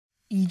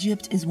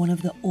Egypt is one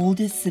of the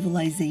oldest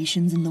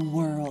civilizations in the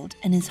world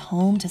and is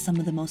home to some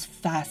of the most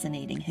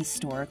fascinating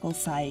historical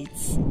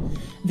sites.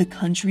 The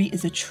country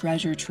is a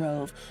treasure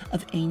trove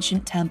of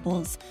ancient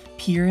temples,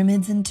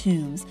 pyramids, and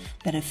tombs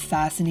that have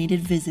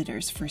fascinated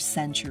visitors for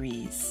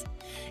centuries.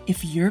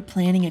 If you're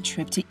planning a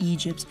trip to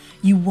Egypt,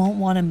 you won't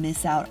want to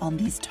miss out on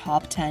these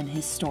top 10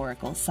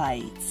 historical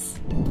sites.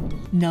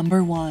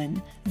 Number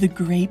 1. The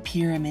Great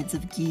Pyramids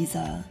of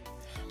Giza.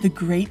 The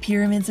Great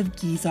Pyramids of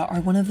Giza are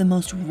one of the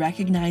most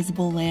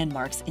recognizable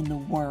landmarks in the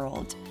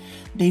world.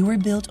 They were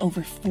built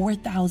over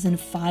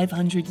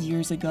 4,500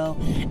 years ago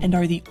and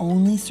are the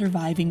only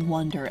surviving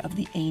wonder of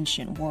the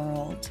ancient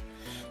world.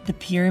 The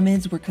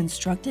pyramids were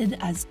constructed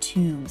as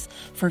tombs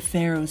for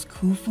pharaohs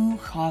Khufu,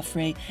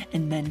 Khafre,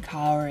 and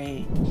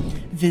Menkaure.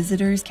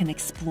 Visitors can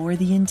explore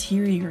the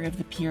interior of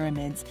the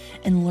pyramids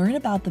and learn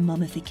about the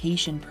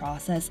mummification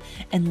process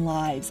and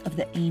lives of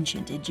the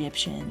ancient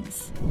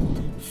Egyptians.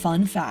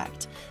 Fun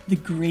fact, the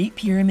Great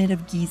Pyramid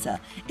of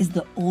Giza is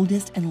the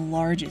oldest and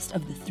largest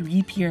of the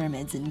 3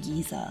 pyramids in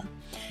Giza.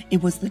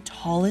 It was the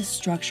tallest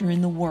structure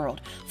in the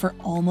world for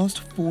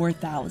almost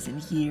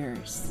 4,000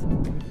 years.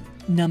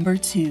 Number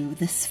 2.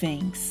 The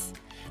Sphinx.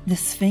 The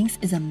Sphinx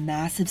is a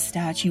massive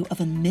statue of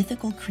a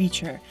mythical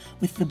creature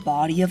with the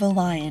body of a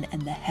lion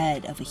and the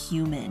head of a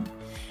human.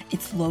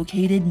 It's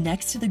located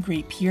next to the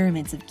Great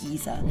Pyramids of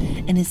Giza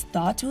and is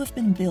thought to have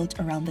been built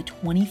around the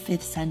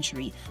 25th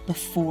century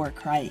before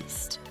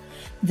Christ.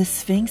 The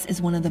Sphinx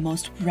is one of the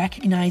most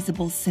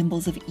recognizable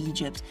symbols of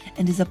Egypt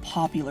and is a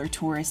popular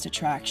tourist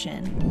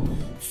attraction.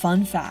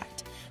 Fun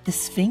fact, the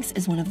Sphinx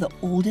is one of the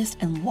oldest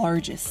and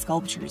largest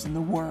sculptures in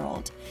the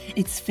world.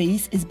 Its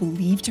face is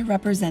believed to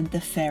represent the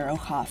pharaoh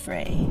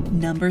Khafre.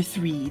 Number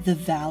 3. The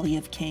Valley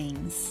of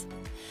Kings.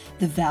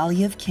 The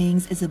Valley of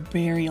Kings is a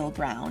burial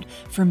ground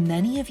for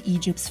many of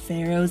Egypt's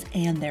pharaohs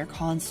and their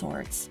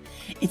consorts.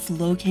 It's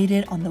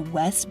located on the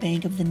west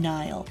bank of the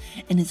Nile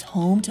and is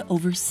home to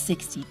over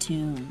 60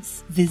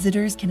 tombs.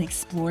 Visitors can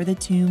explore the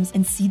tombs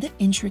and see the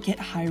intricate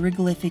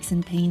hieroglyphics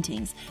and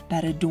paintings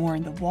that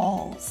adorn the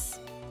walls.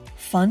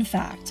 Fun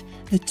fact,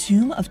 the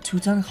tomb of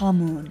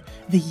Tutankhamun,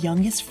 the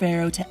youngest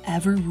pharaoh to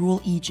ever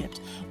rule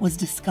Egypt, was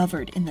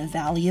discovered in the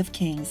Valley of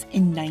Kings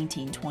in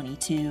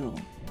 1922.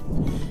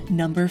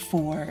 Number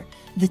 4.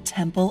 The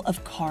Temple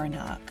of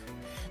Karnak.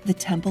 The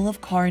Temple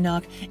of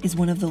Karnak is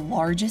one of the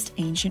largest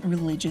ancient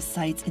religious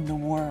sites in the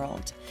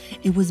world.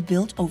 It was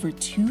built over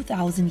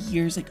 2,000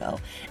 years ago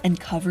and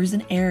covers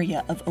an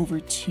area of over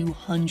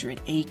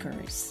 200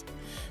 acres.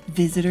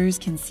 Visitors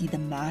can see the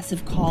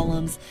massive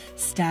columns,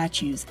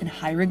 statues, and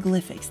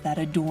hieroglyphics that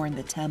adorn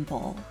the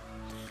temple.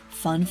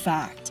 Fun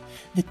fact,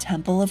 the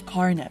Temple of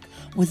Karnak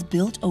was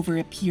built over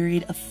a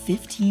period of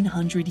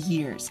 1,500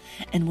 years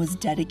and was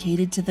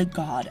dedicated to the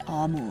god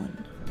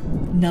Amun.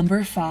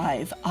 Number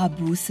 5.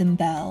 Abu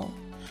Simbel.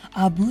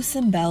 Abu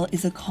Simbel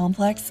is a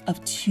complex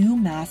of 2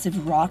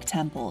 massive rock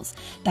temples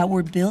that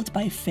were built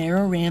by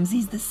Pharaoh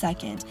Ramses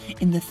II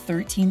in the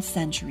 13th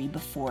century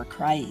before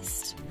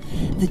Christ.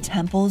 The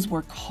temples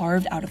were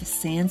carved out of a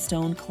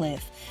sandstone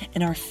cliff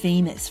and are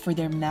famous for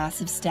their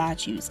massive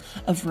statues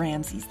of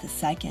Ramses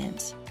II.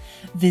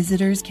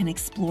 Visitors can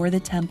explore the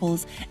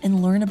temples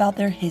and learn about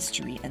their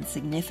history and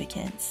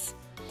significance.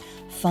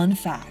 Fun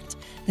fact,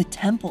 the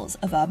temples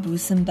of Abu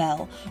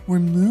Simbel were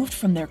moved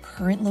from their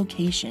current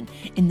location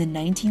in the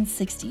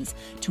 1960s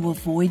to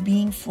avoid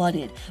being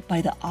flooded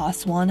by the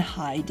Aswan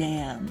High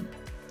Dam.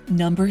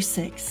 Number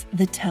 6.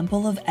 The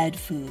Temple of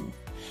Edfu.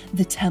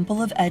 The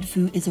Temple of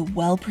Edfu is a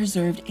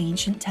well-preserved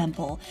ancient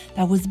temple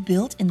that was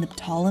built in the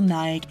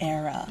Ptolemaic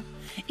era.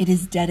 It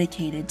is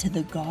dedicated to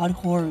the god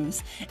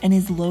Horus and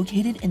is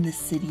located in the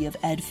city of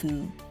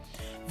Edfu.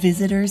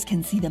 Visitors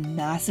can see the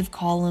massive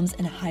columns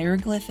and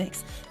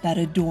hieroglyphics that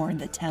adorn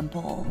the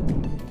temple.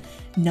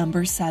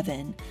 Number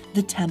 7.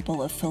 The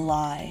Temple of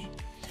Philae.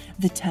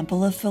 The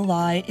Temple of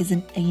Philae is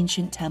an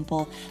ancient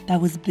temple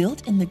that was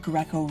built in the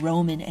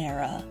Greco-Roman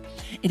era.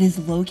 It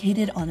is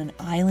located on an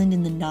island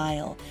in the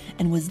Nile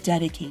and was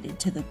dedicated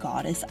to the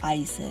goddess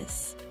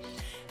Isis.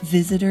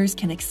 Visitors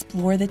can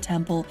explore the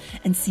temple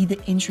and see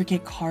the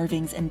intricate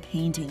carvings and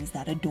paintings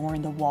that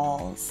adorn the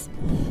walls.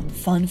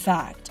 Fun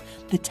fact,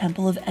 the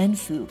Temple of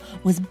Edfu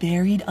was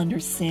buried under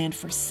sand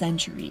for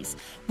centuries,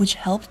 which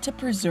helped to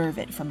preserve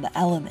it from the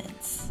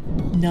elements.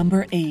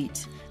 Number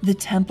 8. The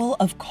Temple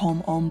of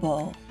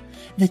Kom-Ombo.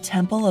 The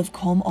Temple of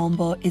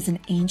Kom-Ombo is an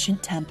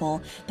ancient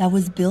temple that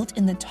was built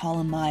in the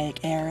Ptolemaic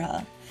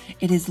era.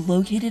 It is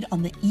located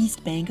on the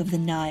east bank of the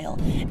Nile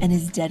and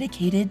is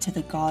dedicated to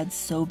the gods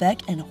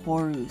Sobek and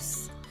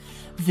Horus.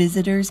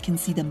 Visitors can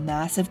see the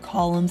massive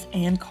columns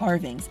and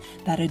carvings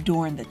that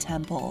adorn the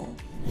temple.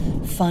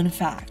 Fun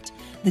fact,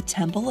 the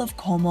Temple of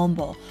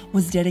Kom-Ombo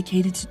was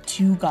dedicated to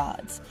 2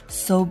 gods,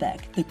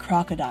 Sobek, the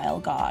crocodile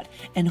god,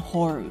 and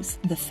Horus,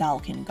 the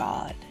falcon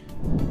god.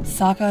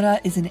 Saqqara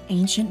is an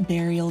ancient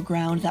burial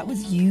ground that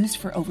was used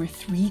for over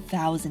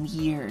 3,000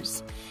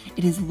 years.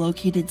 It is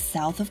located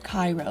south of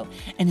Cairo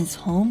and is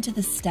home to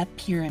the Step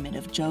Pyramid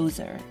of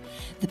Djoser,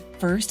 the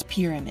first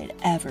pyramid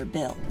ever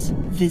built.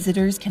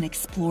 Visitors can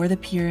explore the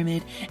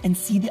pyramid and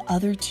see the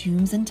other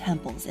tombs and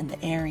temples in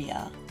the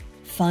area.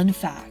 Fun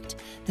fact,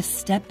 the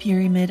Step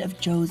Pyramid of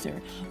Djoser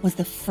was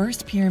the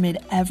first pyramid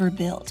ever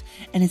built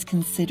and is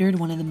considered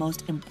one of the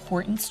most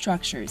important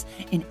structures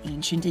in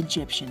ancient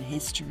Egyptian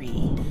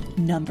history.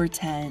 Number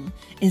 10.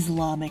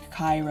 Islamic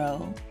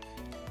Cairo.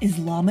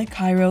 Islamic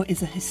Cairo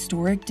is a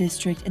historic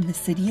district in the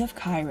city of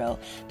Cairo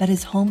that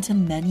is home to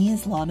many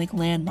Islamic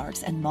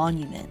landmarks and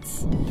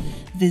monuments.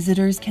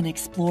 Visitors can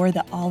explore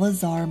the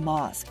Al-Azhar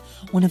Mosque,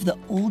 one of the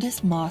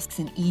oldest mosques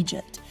in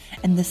Egypt,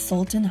 and the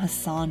Sultan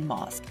Hassan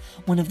Mosque,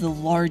 one of the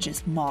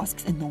largest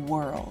mosques in the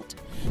world.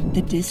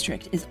 The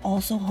district is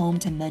also home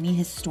to many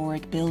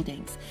historic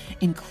buildings,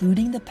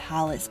 including the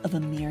Palace of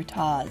Emir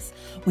Taz,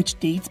 which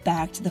dates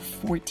back to the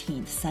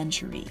 14th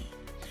century.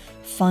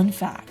 Fun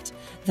fact,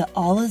 the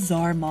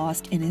Al-Azhar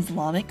Mosque in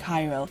Islamic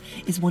Cairo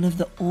is one of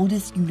the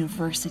oldest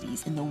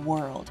universities in the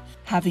world,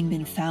 having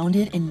been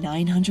founded in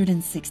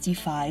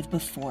 965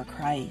 before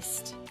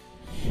Christ.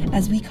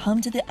 As we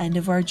come to the end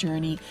of our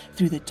journey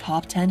through the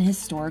top 10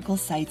 historical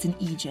sites in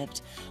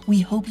Egypt, we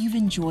hope you've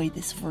enjoyed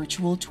this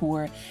virtual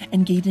tour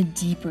and gained a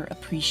deeper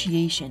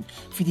appreciation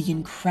for the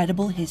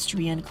incredible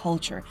history and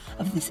culture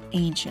of this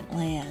ancient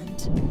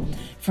land.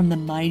 From the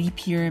mighty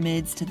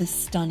pyramids to the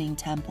stunning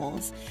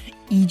temples,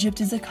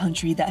 Egypt is a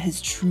country that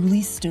has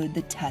truly stood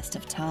the test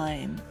of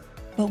time.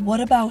 But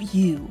what about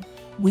you?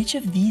 Which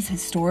of these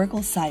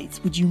historical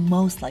sites would you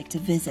most like to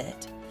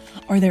visit?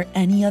 Are there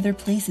any other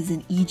places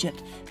in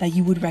Egypt that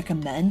you would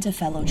recommend to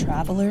fellow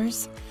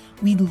travelers?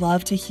 We'd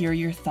love to hear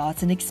your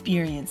thoughts and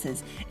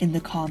experiences in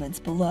the comments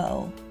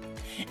below.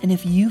 And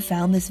if you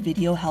found this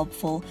video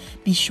helpful,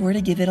 be sure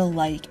to give it a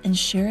like and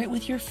share it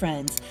with your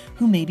friends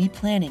who may be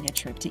planning a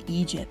trip to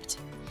Egypt.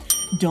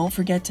 Don't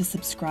forget to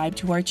subscribe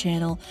to our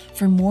channel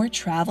for more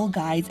travel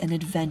guides and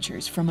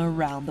adventures from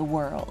around the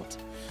world.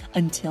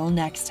 Until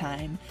next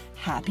time,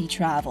 happy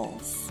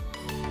travels!